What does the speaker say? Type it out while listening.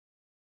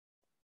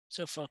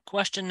So for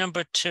question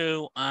number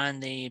 2 on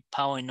the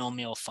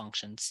polynomial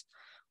functions,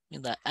 we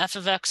let f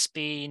of x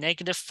be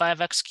negative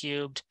 5x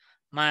cubed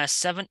minus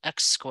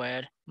 7x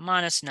squared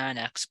minus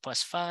 9x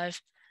plus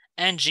 5,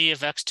 and g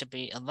of x to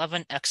be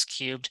 11x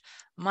cubed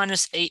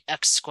minus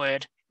 8x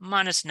squared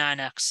minus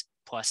 9x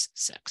plus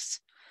 6.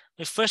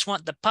 We first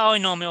want the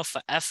polynomial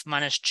for f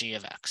minus g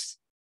of x.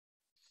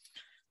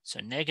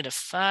 So negative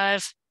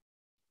 5x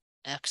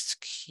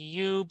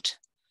cubed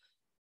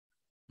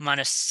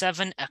minus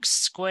 7x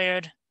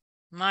squared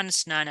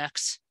minus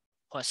 9x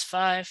plus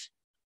 5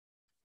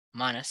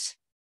 minus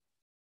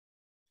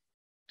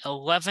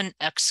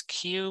 11x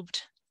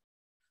cubed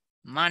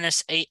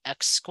minus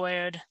 8x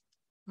squared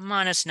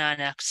minus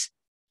 9x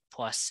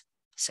plus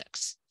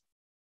 6.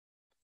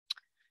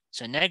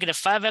 So negative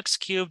 5x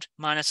cubed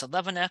minus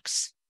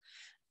 11x,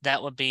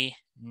 that would be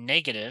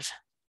negative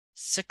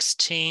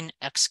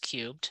 16x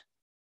cubed,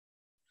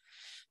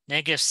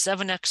 negative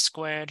 7x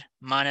squared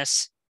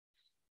minus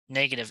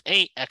negative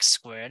 8x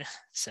squared,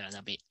 so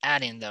that'll be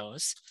adding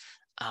those.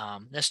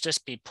 This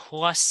just be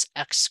plus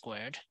x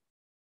squared,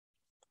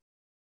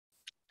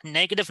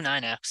 negative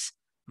 9x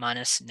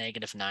minus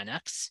negative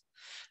 9x.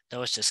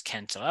 Those just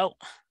cancel out.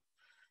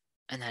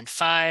 And then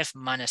 5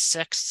 minus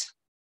 6,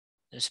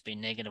 this would be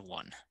negative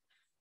 1.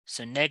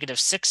 So negative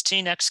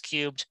 16x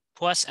cubed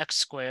plus x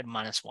squared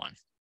minus 1.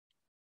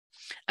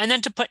 And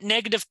then to put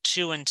negative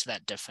 2 into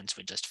that difference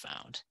we just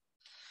found.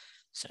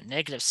 So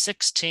negative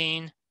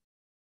 16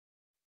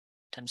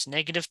 times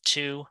negative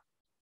 2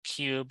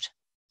 cubed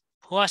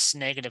plus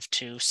negative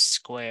 2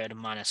 squared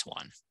minus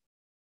 1.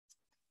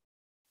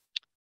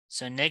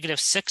 So negative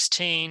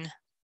 16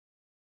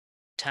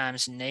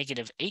 times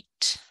negative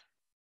 8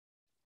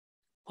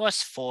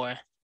 plus 4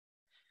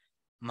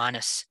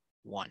 minus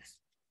 1.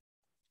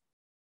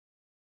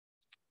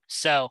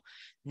 So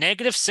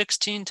negative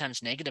 16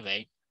 times negative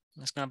 8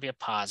 is going to be a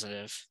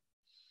positive.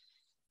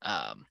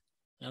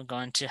 We're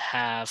going to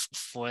have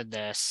for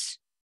this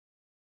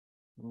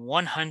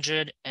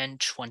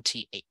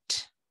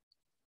 128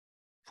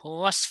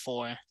 plus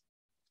 4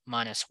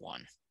 minus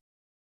 1.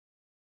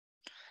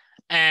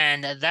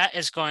 And that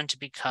is going to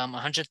become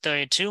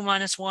 132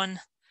 minus 1,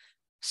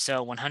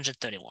 so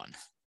 131.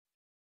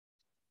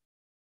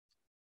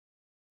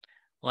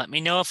 Let me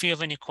know if you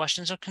have any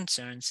questions or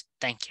concerns.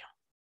 Thank you.